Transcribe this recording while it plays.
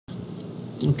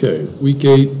Okay, week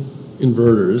 8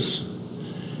 inverters,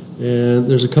 and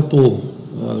there's a couple,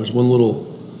 there's one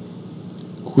little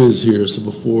quiz here, so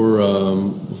before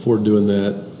doing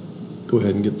that, go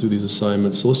ahead and get through these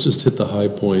assignments. So let's just hit the high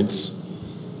points.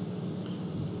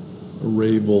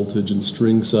 Array voltage and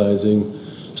string sizing.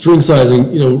 String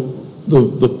sizing,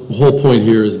 the whole point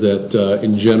here is that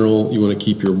in general, you want to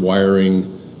keep your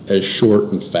wiring as short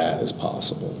and fat as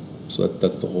possible. So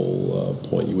that's the whole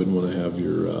point. You wouldn't want to have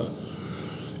your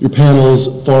panels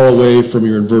far away from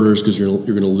your inverters because you're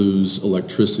going to lose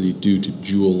electricity due to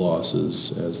joule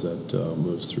losses as that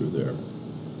moves through there.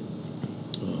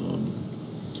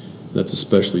 That's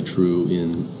especially true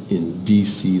in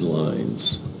DC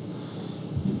lines.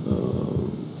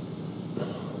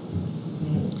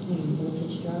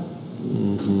 Voltage drop.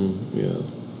 Yeah.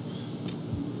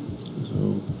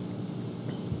 So.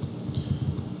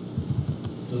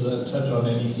 Does that touch on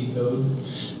NEC code?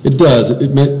 It does.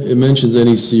 It mentions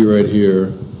NEC right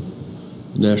here,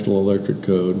 National Electric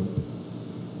Code.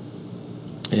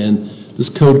 And this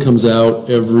code comes out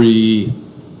every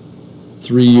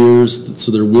 3 years,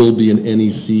 so there will be an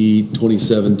NEC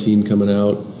 2017 coming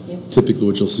out, typically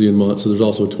what you'll see in Mont. So there's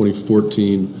also a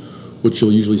 2014, which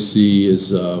you'll usually see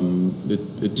is, it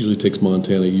usually takes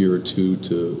Montana a year or two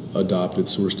to adopt it,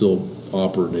 so we're still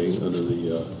operating under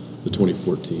the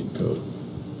 2014 code.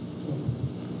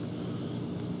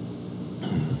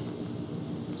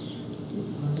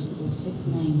 Article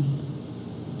 690.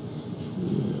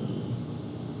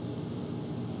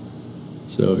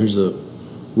 So here's a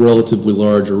relatively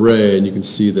large array, and you can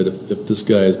see that if this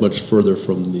guy is much further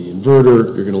from the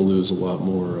inverter, you're going to lose a lot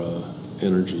more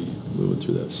energy moving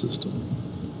through that system.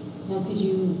 Now, could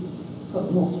you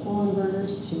put multiple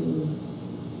inverters to?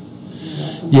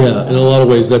 Yeah, in a lot of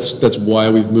ways, that's why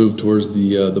we've moved towards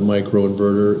the micro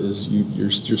inverter. Is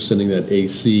you're sending that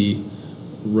AC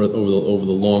over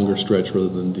the longer stretch rather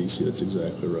than DC. That's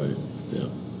exactly right. Yeah.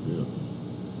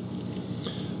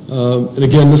 And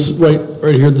again, this is right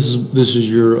here. This is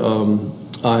your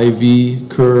IV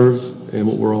curve, and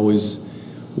what we're always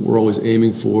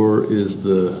aiming for is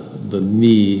the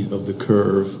knee of the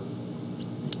curve.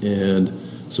 And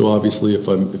so obviously, if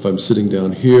I'm sitting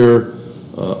down here,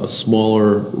 a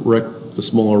smaller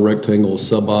rectangle is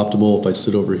suboptimal. If I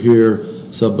sit over here,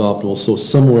 suboptimal. So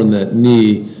somewhere in that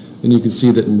knee, and you can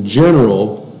see that in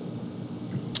general,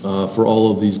 for all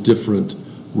of these different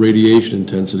radiation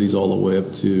intensities all the way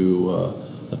up to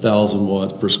 1,000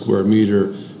 watts per square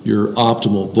meter, your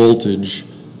optimal voltage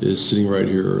is sitting right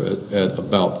here at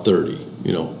about 30,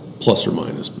 plus or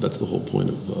minus, but that's the whole point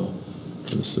of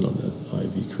trying to sit on that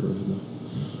IV curve in the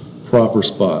proper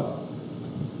spot.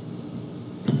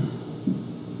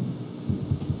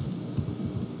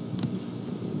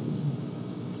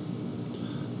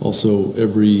 Also,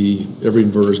 every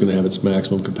inverter is going to have its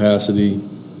maximum capacity,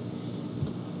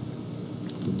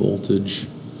 the voltage.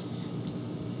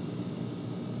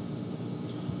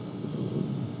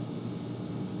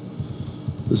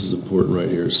 This is important right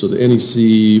here. So the NEC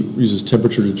uses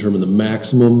temperature to determine the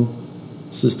maximum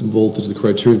system voltage. The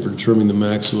criterion for determining the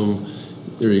maximum,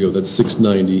 there you go, that's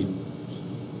 690.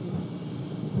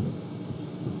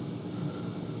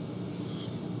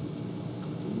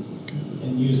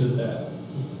 And use it that.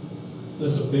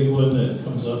 There's a big one that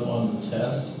comes up on the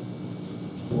test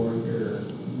for your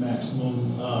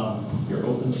maximum, your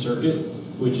open circuit,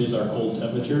 which is our cold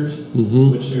temperatures,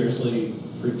 which seriously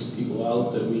freaks people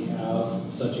out that we have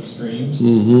such extremes.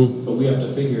 But we have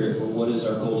to figure for what is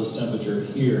our coldest temperature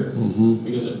here,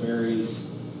 because it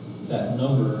varies that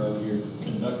number of your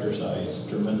conductor size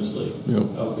tremendously,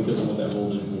 because of what that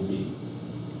voltage will be.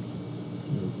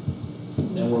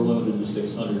 And we're limited to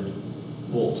 600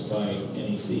 volts by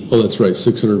NEC. Oh, that's right,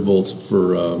 600 volts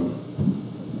for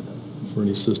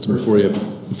any system before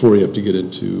you have to get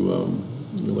into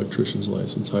an electrician's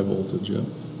license, high voltage. Yeah.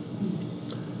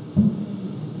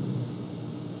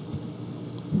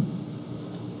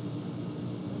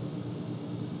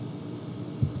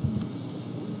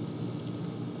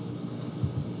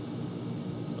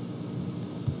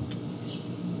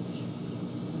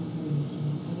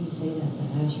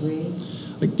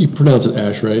 You pronounce it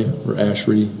ASHRAE or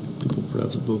ASHRAE. People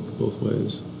pronounce it both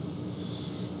ways.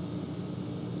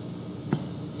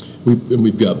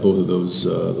 We've got both of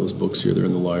those books here. They're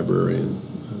in the library, and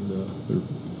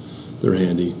they're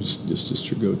handy. Just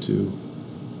your go-to.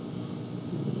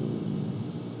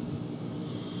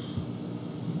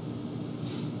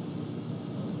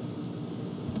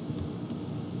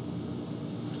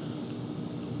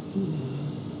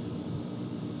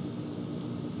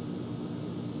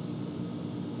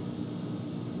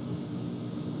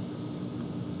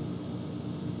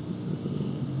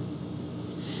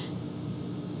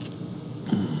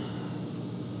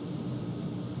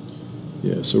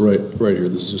 Yeah, so right here,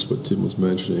 this is just what Tim was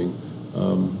mentioning.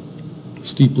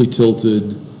 Steeply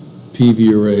tilted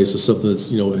PV array, so something that's,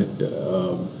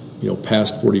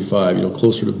 past 45,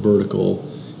 closer to vertical,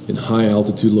 in high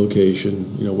altitude location,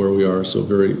 where we are, so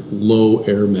very low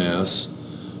air mass,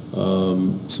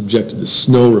 subjected to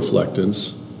snow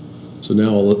reflectance. So now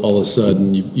all of a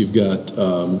sudden you've got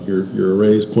your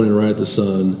arrays pointing right at the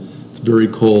sun. It's very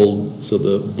cold, so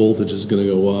the voltage is going to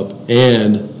go up,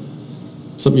 and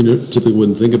something you typically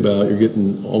wouldn't think about, you're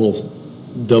getting almost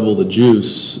double the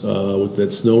juice with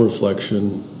that snow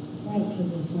reflection. Right,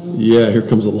 because the snow. Yeah, here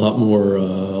comes a lot more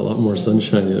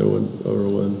sunshine over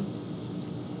when.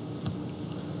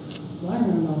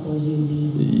 Learning about those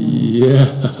UVs.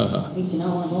 Yeah. Makes you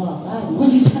not want to go outside in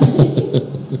wintertime.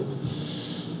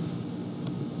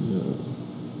 Yeah.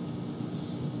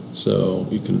 So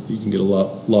you can get a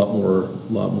lot more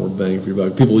bang for your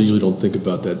buck. People usually don't think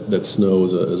about that snow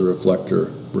as a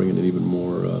reflector, bringing in even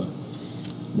more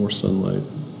sunlight.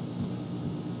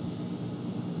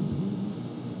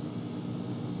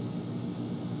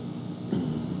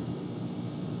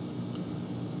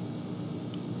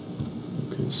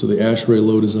 Okay, so the ASHRAE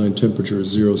low design temperature is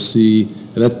 0 C,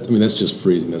 and that's just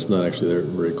freezing. That's not actually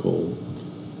very cold.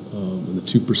 And the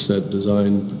 2%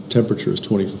 design temperature is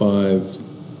 25.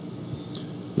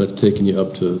 That's taking you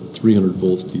up to 300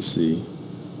 volts DC.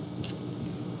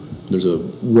 There's a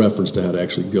reference to how to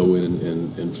actually go in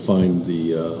and find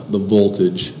the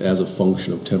voltage as a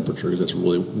function of temperature, because that's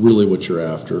really what you're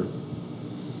after.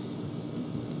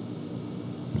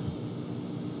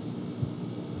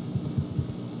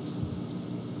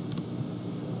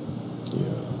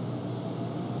 Yeah.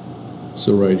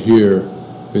 So right here,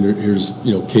 and here's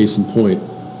case in point.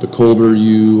 The colder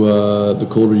you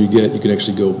get, you can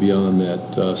actually go beyond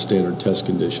that standard test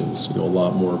conditions. A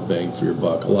lot more bang for your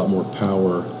buck, a lot more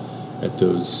power at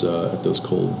those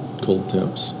cold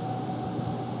temps.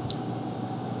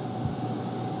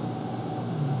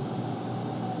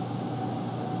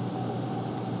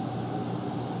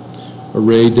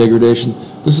 Array degradation.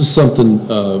 This is something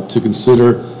to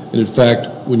consider, and in fact,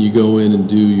 when you go in and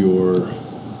do your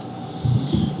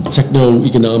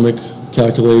techno-economic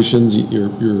calculations, your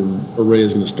array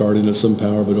is going to start in at some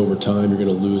power, but over time you're going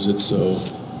to lose it. So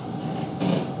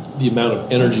the amount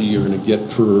of energy you're going to get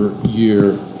per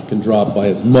year can drop by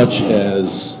as much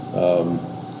as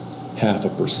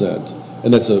 0.5%,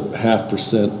 and that's a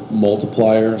 0.5%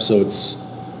 multiplier. So it's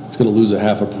going to lose a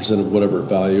 0.5% of whatever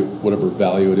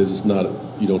value it is. It's not,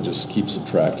 you don't just keep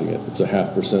subtracting it. It's a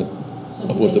 0.5%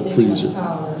 of what the previous year.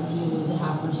 Power, you lose a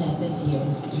 0.5% this year.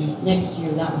 Next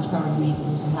year, that much power you make, you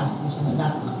lose a 0.5% of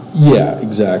that amount. Yeah,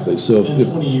 exactly. So and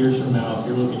 20 years from now, if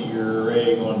you're looking at your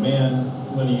array going, man,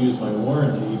 I'm going to use my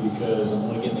warranty because I'm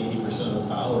only getting 80% of the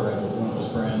power out of it when it was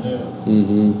brand new.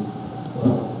 Mm-hmm.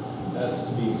 Well, that's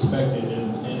to be expected,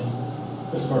 and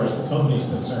as far as the company's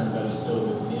concerned, that is still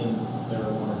within their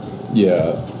warranty.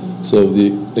 Yeah. So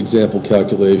the example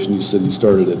calculation, you said you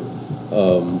started at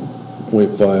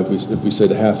 0.5. If we said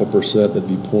 0.5%, that'd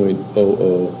be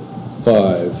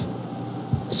 0.005.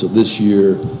 So this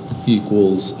year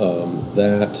equals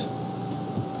that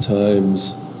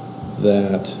times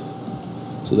that.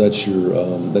 So that's your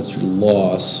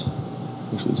loss.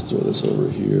 Actually, let's throw this over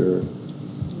here.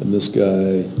 And this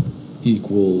guy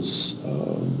equals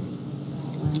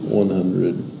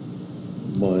 100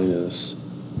 minus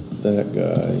that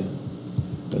guy,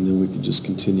 and then we can just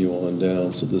continue on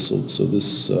down. So this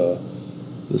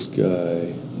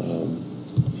guy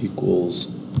equals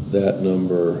that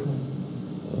number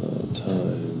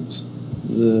times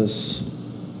this,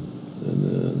 and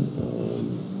then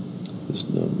this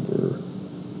number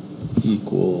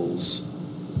equals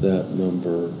that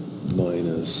number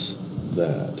minus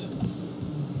that.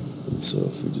 And so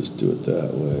if we just do it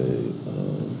that way,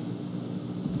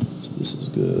 so this is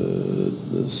good,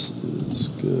 this is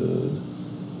good.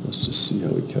 Let's just see how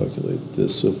we calculate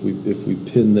this. So if we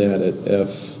pin that at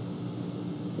F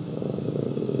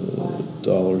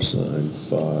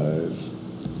 $5,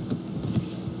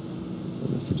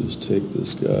 and if we just take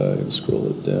this guy and scroll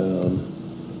it down,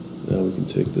 now we can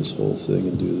take this whole thing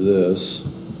and do this.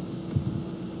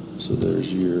 So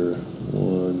there's your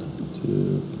 1,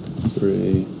 2,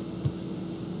 3.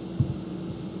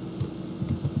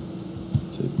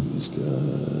 Take these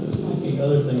guys. The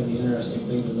other thing, the interesting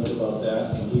thing to note about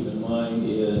that and keep in mind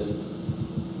is,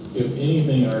 if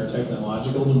anything, our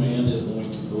technological demand is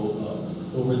going to go up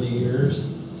over the years.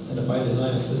 And if I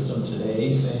design a system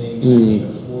today saying I need a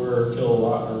 4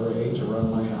 kilowatt array to run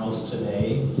my house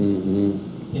today, in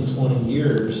 20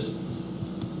 years,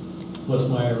 what's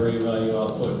my array value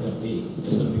output gonna be?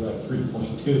 It's gonna be like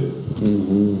 3.2.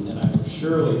 Mm-hmm. And I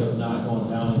surely have not gone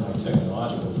down in my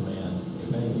technological demand.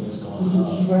 If anything, it's gone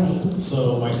up. Right.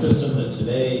 So my system that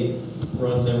today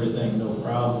runs everything no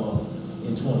problem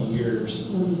in 20 years,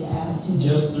 You need to add to it.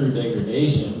 just through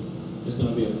degradation, is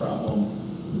gonna be a problem.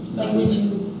 Like, would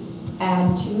you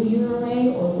add to your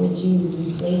array, or would you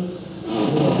replace?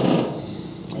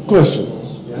 Like, Question.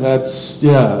 That's,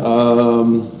 yeah,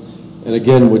 and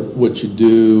again, what you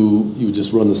do, you would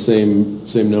just run the same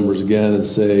numbers again and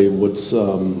say, what's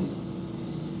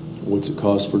it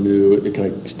cost for new?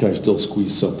 Can I still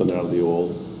squeeze something out of the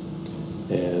old?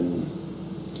 And,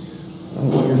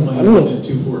 What you're I playing don't with know. in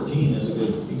 214 is a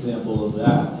good example of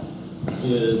that,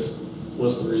 is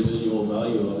what's the residual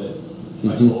value of it? I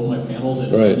Mhm. sold my panels in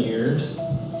Right. 10 years,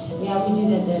 Yeah, we do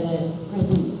that,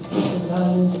 present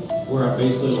value. where I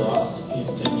basically lost, in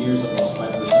 10 years, I lost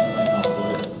 5% of my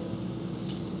output.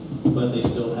 But they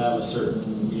still have a certain,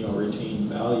 retained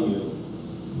value.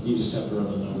 You just have to run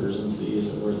the numbers and see, is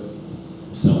it worth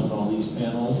selling all these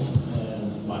panels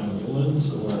and buying new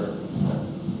ones, or?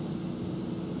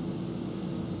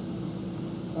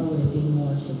 Or would it be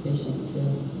more sufficient to?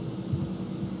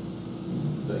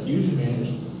 The huge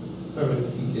advantage, I would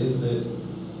think, is that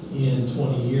in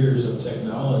 20 years of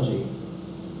technology,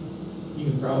 you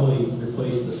can probably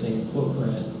replace the same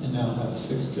footprint and now have a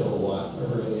 6 kilowatt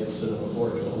array instead of a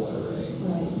 4 kilowatt array.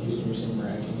 Right. Using your same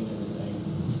racking and everything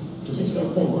to Just make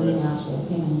up for replacing it. the actual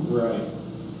panel. Right.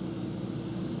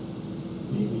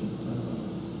 Maybe, I don't know.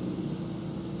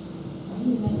 Why do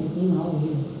you got your thing all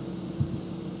here?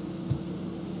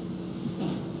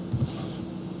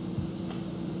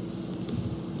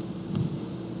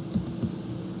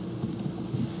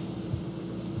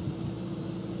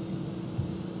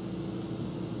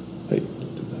 Hey,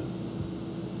 don't do that.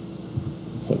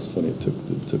 That's funny, it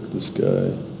took this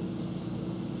guy.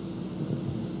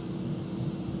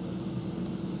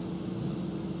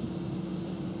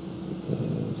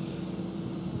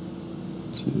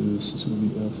 F2, this is going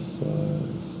to be F5.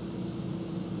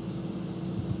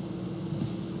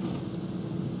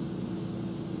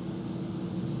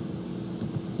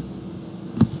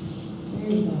 There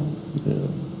you go. Yeah.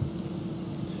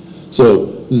 So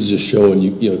this is just showing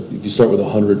you, if you start with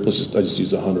 100, I just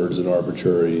use 100 as an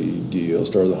arbitrary deal,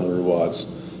 start with 100 watts.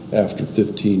 After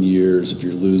 15 years, if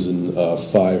you're losing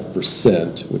 5%, or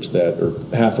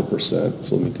 0.5%,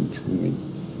 so let me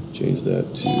change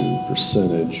that to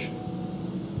percentage.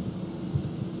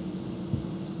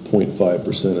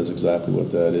 0.5% is exactly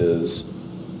what that is.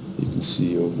 You can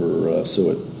see over, out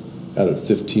of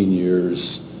 15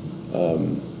 years,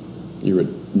 you're at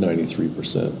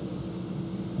 93%.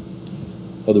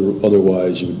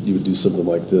 Otherwise, you would do something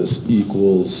like this,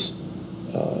 equals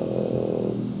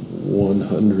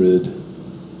 100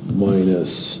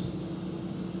 minus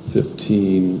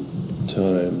 15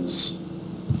 times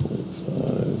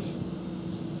 0.5.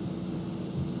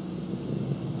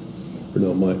 Or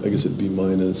no, I guess it'd be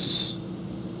minus.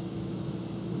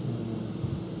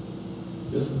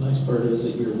 I guess the nice part is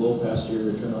that you're well past your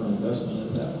return on investment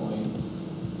at that point.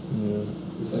 Yeah.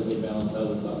 It's like they balance out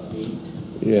at about 8.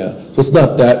 Yeah, so it's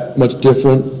not that much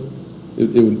different.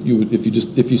 If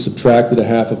you subtracted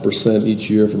 0.5% each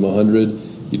year from 100,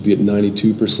 you'd be at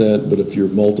 92%, but if you're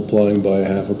multiplying by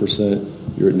 0.5%,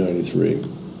 you're at 93.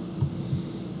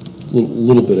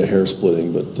 Little bit of hair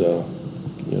splitting, but,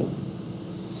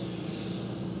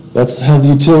 that's how the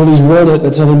utilities run it,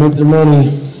 that's how they make their money.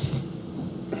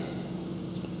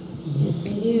 Yes,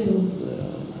 they do.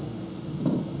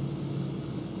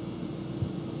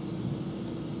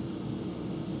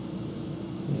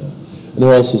 And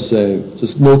they're also saying,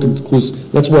 just no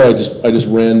conclusive, that's why I just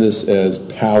ran this as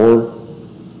power,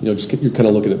 you're kind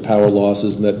of looking at power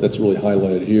losses, and that's really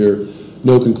highlighted here.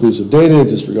 No conclusive data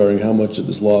exists regarding how much of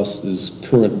this loss is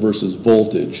current versus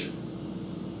voltage.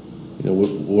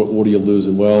 What are you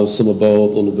losing? Well, some of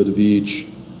both, a little bit of each.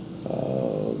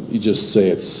 You just say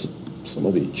it's some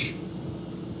of each.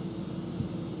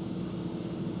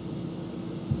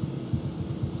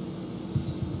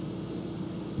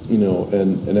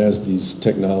 And as these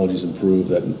technologies improve,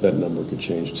 that number could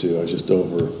change too. I was just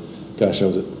over, I was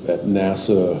at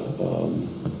NASA,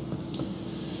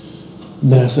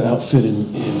 NASA outfit in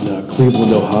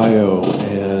Cleveland, Ohio,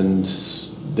 and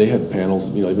they had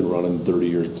panels, they've been running 30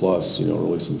 years plus,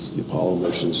 really since the Apollo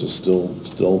missions, just still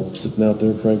sitting out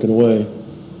there cranking away.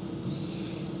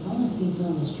 I want to see some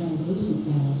of those translucent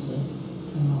panels they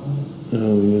come out with.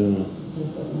 Oh, yeah. They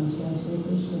put on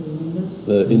skyscrapers for the windows.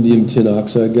 The indium tin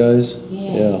oxide guys?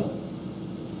 Yeah.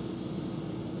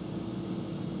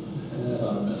 That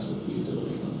ought to mess with the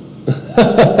utility company.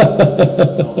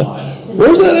 A lot.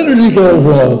 energy come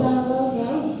from?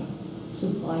 That'll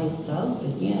supply itself,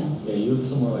 but yeah. Yeah, you look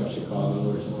somewhere like Chicago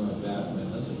or somewhere like that,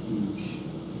 man, that's a huge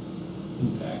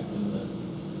impact in the,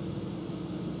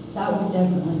 That would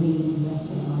definitely be an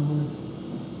investment on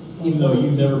her. even though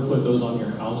you never put those on your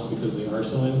house because they are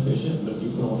so inefficient, but if you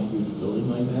put on a huge building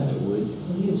like that, it would.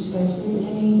 A huge skyscraper,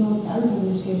 I mean, I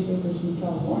remember skyscrapers in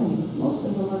California, most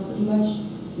of them are pretty much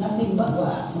nothing but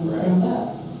glass when they're ground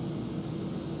up.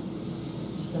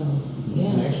 So, And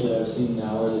yeah. actually, I've seen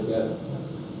now where they've got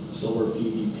solar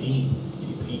PV paint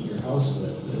you paint your house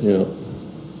with. Yeah.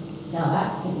 Now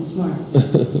that's getting smart. Does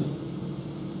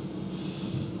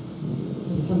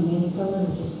it come in any color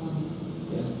or just one?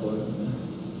 Yeah, color it in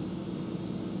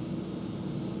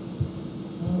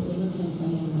Well, we're looking at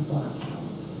putting in a block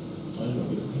house. there. I don't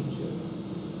get a paint chip.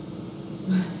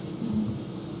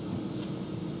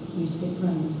 Use good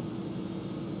primer.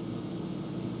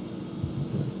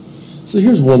 So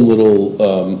here's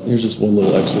here's just one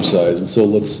little exercise, and so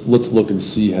let's look and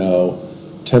see how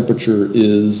temperature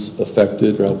is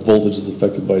affected, or how voltage is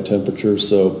affected by temperature.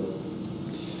 So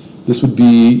this would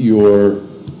be your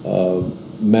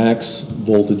max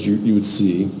voltage you would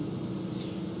see.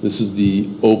 This is the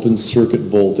open circuit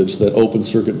voltage. That open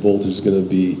circuit voltage is going to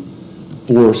be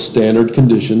for standard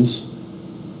conditions.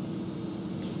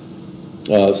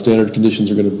 Standard conditions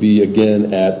are going to be,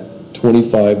 again, at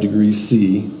 25 degrees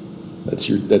C. That's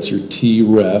your T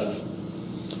ref.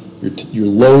 Your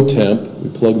low temp, we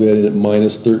plug that in at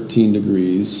minus 13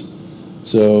 degrees.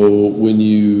 So when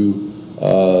you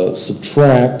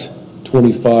subtract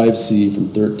 25C from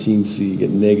 13C, you get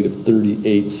negative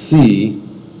 38C.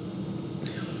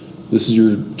 This is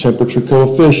your temperature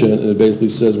coefficient, and it basically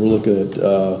says we're looking at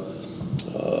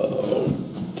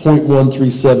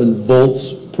 0.137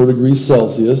 volts per degree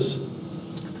Celsius.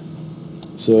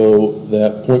 So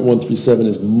that 0.137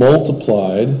 is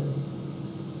multiplied.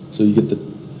 So you get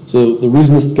so the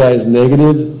reason this guy is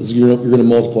negative is you're going to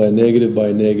multiply a negative by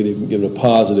a negative and give it a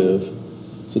positive.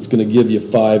 So it's going to give you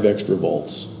 5 extra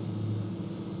volts.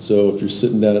 So if you're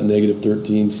sitting down at negative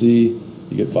 13C,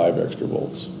 you get 5 extra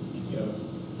volts. You have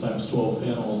times 12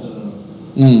 panels in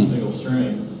Mm. a single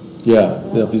string. Yeah,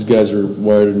 if these guys are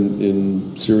wired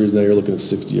in series, now you're looking at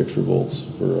 60 extra volts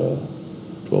for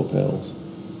 12 panels.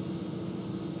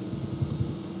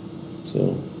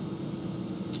 So,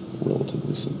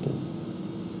 relatively simple.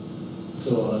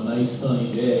 So on a nice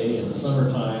sunny day in the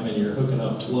summertime and you're hooking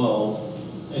up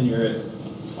 12 and you're at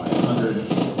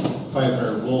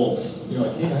 500 volts, you're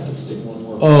like, hey, I could stick one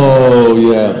more. Oh,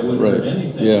 yeah, It wouldn't hurt right,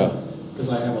 anything. yeah. Because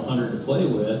I have 100 to play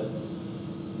with.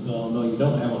 No, you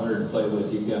don't have 100 to play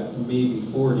with. You've got maybe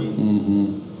 40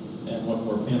 Mm-hmm. and one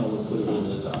more panel would put it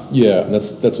over the top. Yeah, and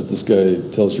that's what this guy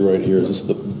tells you right here, is just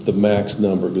the max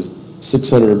number, because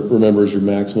 600, remember, is your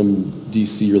maximum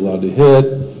DC you're allowed to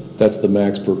hit. That's the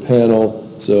max per panel,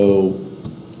 so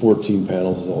 14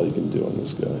 panels is all you can do on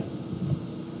this guy.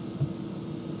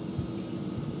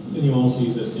 And you also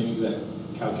use that same exact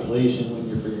calculation when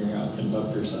you're figuring out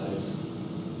conductor size.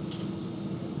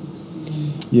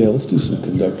 Yeah, let's do some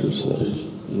conductor stuff. Voltage.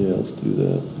 Yeah, let's do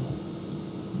that.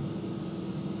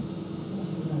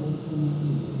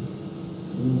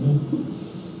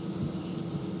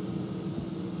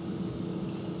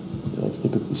 Yeah, let's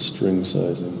look at the string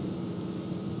sizing.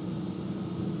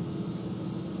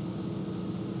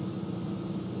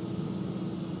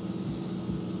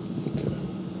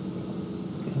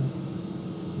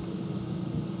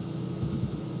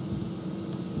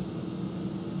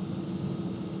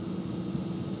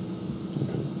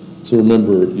 Okay. So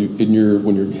remember,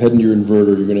 when you're heading to your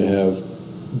inverter, you're going to have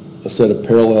a set of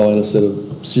parallel and a set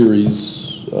of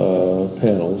series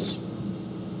panels.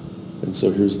 And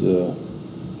so here's an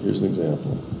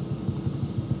example.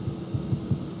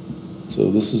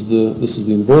 So this is the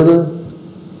inverter.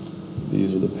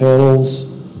 These are the panels.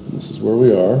 And this is where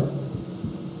we are.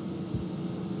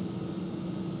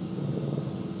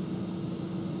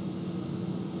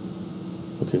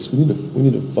 Okay, so we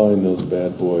need to find those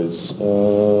bad boys. Guess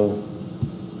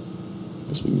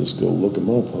we can just go look them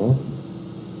up, huh?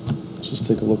 Let's just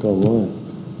take a look online.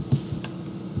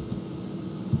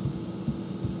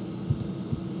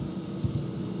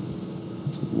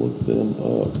 Let's look them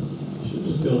up. You should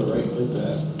just be able to right-click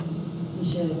that. You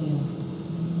should, yeah.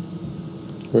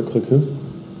 Right click who?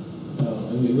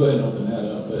 And you go ahead and open that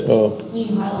up, but Oh, When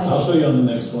you highlight I'll it, show you on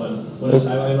the next one. When it's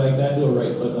highlighted like that, do a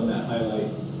right-click on that highlight.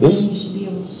 then this? you should be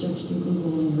able to search through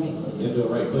Google when you right click. Yeah, do a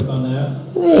right-click on that.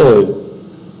 Really?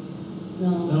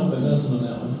 No, but that's on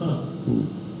that one, huh?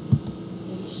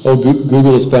 Oh,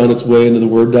 Google has found its way into the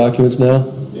Word documents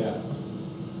now? Yeah.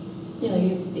 Yeah, like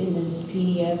in this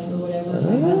PDF or whatever, if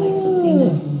I highlight something, I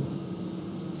can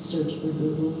search for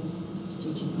Google,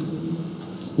 search for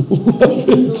Google. Make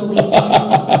things a little easier.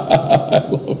 I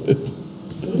love it.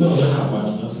 No, they're not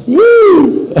watching us.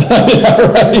 Woo!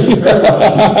 Yeah, right.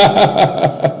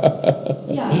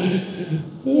 Yeah.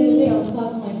 The other day I was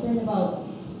talking to my friend about,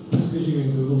 It's because you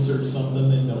can Google search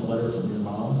something and a letter from your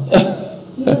mom.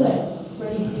 you know that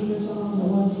Freddie Krieger song, the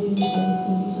one, two, Freddie's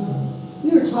Krieger song? We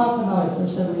were talking about it for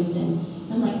some reason.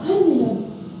 I'm like, I'm gonna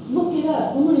look it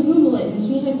up, I'm gonna Google it. And as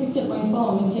soon as I picked up my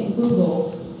phone and hit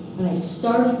Google, and I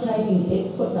started typing,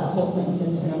 it put that whole sentence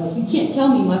in there. And I'm like, you can't tell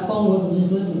me my phone wasn't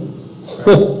just listening.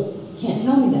 Can't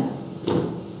tell me that.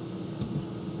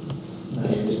 Now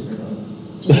you're just paranoid.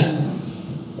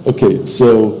 Okay,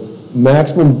 so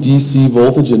maximum DC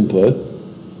voltage input.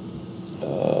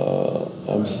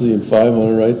 I'm seeing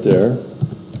 500 right there.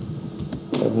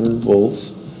 500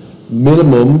 volts.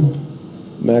 Minimum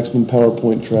maximum power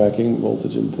point tracking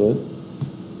voltage input.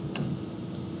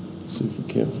 Let's see if we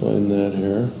can't find that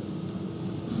here.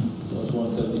 So it's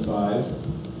 175,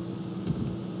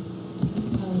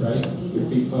 right? Your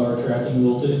peak power tracking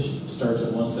voltage starts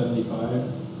at 175,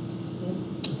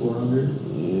 400.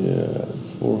 Yeah,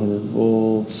 400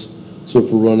 volts. So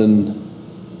if we're running,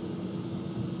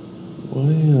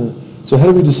 so how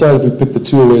do we decide if we pick the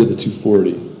 208 or the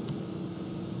 240?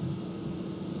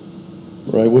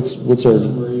 Right, what's our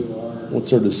Where you are.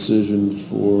 what's our decision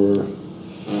for?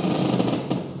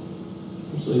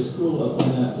 Actually, scroll up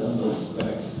on that, on those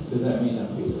specs, because that may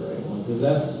not be the right one, because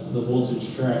that's the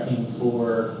voltage tracking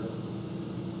for,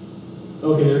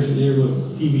 okay, there's your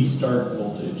PV start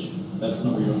voltage. That's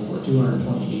the number you're looking for,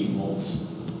 228 volts.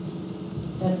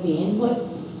 That's the input?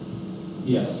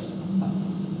 Yes.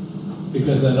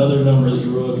 Because that other number that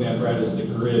you were looking at, right, is the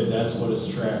grid, that's what it's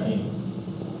tracking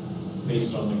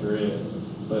based on the grid.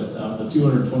 But the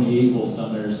 228 volts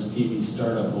down there is the PV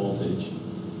startup voltage.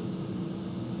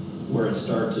 Where it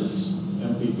starts is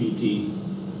MPPT.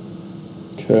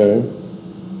 Okay.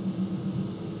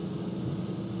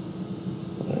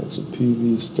 All right, so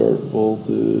PV start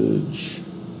voltage,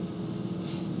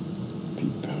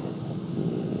 peak power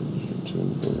voltage, two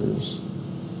inverters.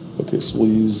 Okay, so we'll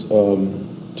use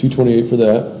 228 for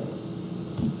that.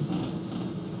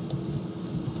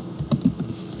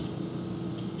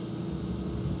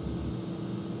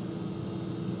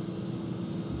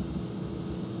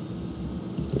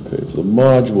 Okay, for the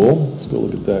module, let's go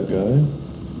look at that guy.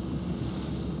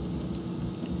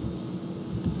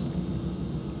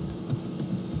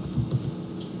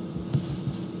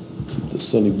 Keep the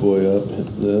sunny boy up, hit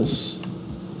this.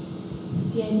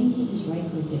 See, I think he just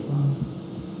right-clicked it wrong.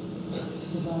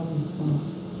 It's about his fault.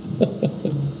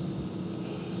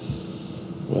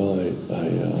 Well, I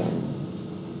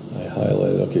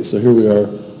highlighted, okay, so here we are,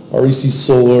 REC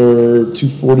Solar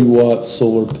 240 watt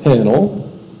solar panel,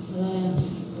 So that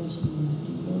answers your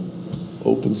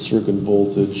question. open circuit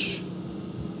voltage.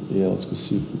 Yeah, let's go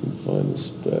see if we can find the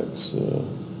specs.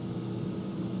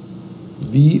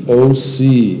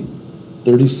 VOC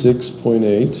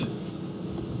 36.8.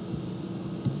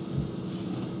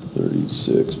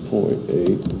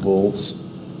 36.8 volts.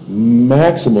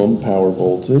 Maximum power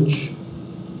voltage.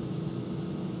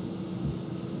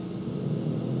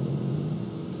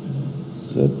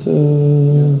 Is that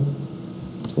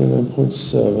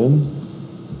 29.7?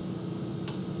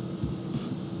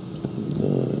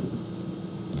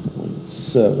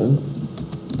 9.7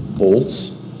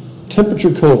 volts.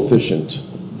 Temperature coefficient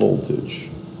voltage.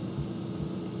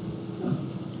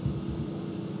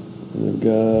 And we've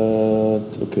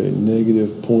got, okay, negative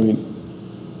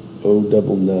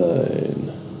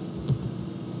 .099.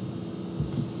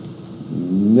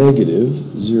 Negative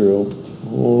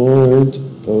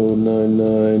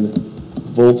 0.099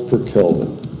 volts per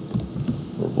Kelvin,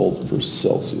 or volts per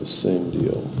Celsius, same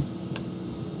deal.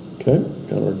 Okay,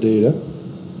 got our data.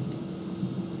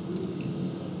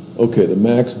 Okay, the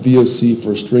max VOC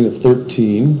for a string of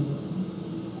 13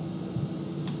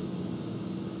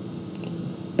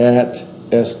 at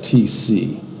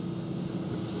STC.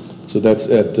 So that's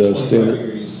at 25 standard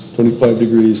degrees. 25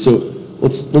 degrees. So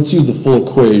let's use the full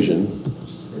equation.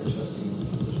 Just for testing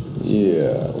conditions.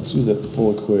 Yeah, let's use that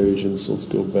full equation. So let's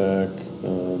go back.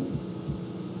 I'll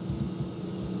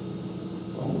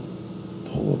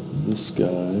pull up this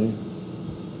guy.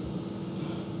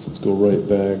 So let's go right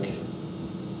back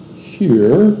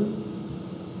here.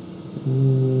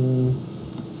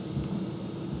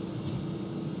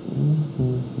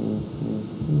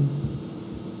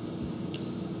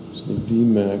 So the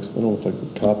Vmax, I don't know if I can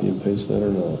copy and paste that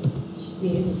or not. Should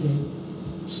be able to.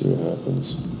 See what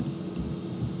happens.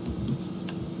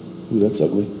 Ooh, that's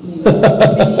ugly. Maybe not like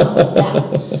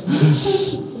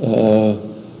that.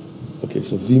 Okay,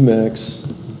 so Vmax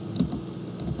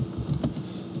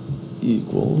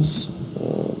equals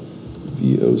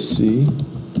VOC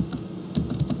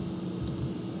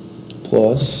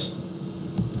plus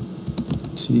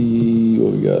T,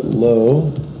 what we got,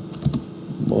 low,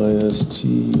 minus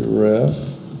T ref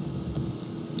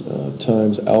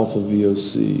times alpha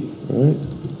VOC, right?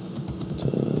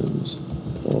 Times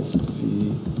alpha VOC.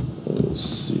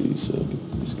 So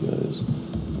get these guys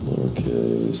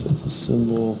lowercase, that's a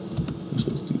symbol. So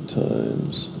let's do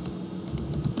times.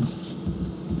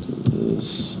 Do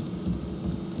this.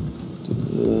 Do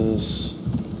this.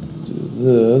 Do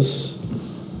this.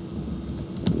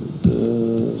 Do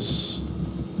this.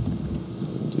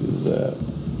 And do that.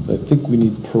 I think we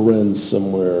need parens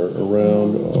somewhere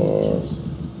around our,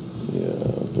 yeah,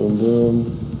 boom,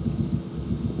 boom.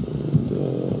 And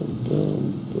boom, boom,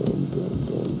 boom,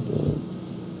 boom, boom.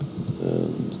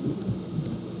 And,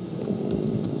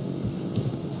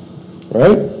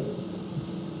 right?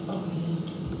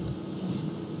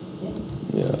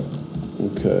 Yeah,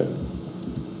 okay.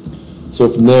 So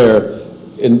from there,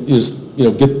 and you just,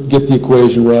 get the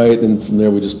equation right, and from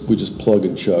there we just plug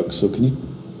and chug. So do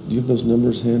you have those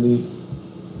numbers handy?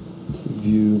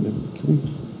 View, can we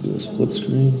do a split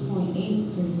screen?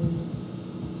 6.8 for your.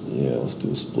 Yeah, let's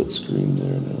do a split screen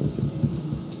there. Now we can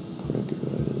crank it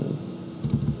right in.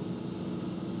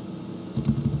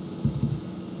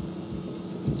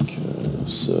 Okay,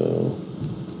 so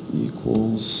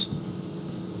equals.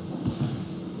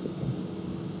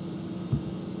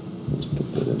 Let's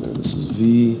put that in there. This is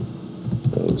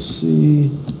VOC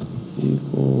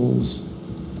equals.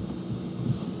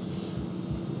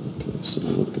 Okay, so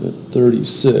we're looking at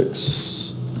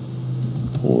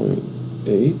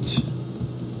 36.8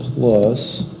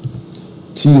 plus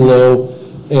T low,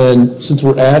 and since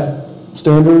we're at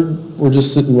standard, we're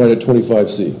just sitting right at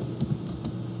 25C.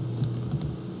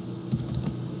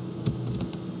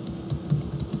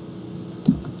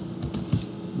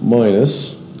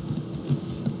 Minus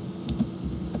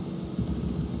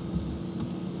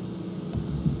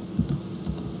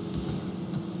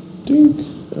dink,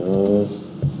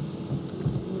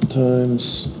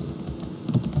 times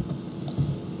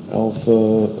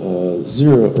alpha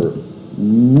 0 or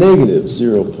negative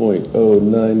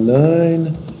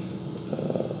 0.099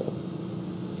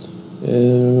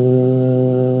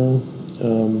 and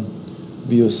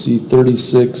VOC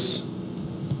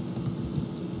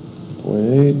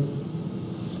 36.8.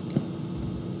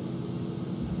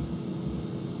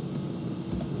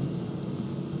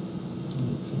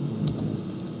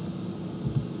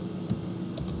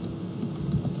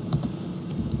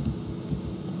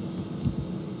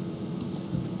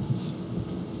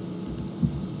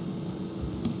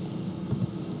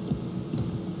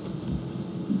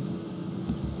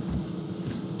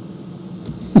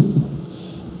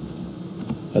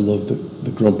 I love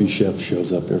the grumpy chef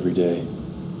shows up every day.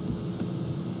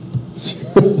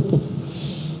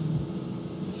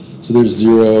 So there's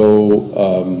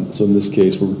 0, so in this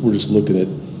case, we're just looking at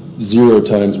 0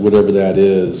 times whatever that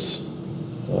is,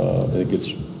 and it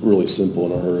gets really simple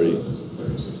in a hurry.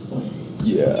 36.8.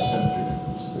 Yeah,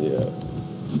 yeah,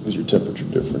 because your temperature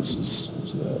difference is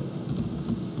that.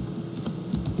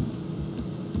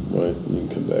 Right, and you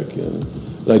can come back in.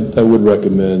 I would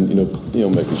recommend,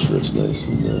 making sure it's nice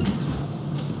and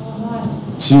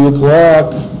 2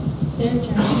 o'clock. It's their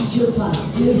turn. 2 o'clock,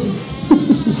 dude.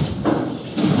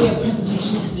 We have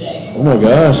presentations today. Oh my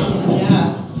gosh,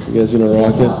 Yeah. you guys gonna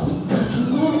rock it? All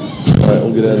right,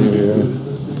 we'll get out of here.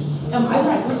 I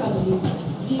brought course out of these.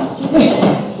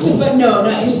 But no,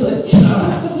 not usually.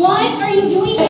 What are you doing?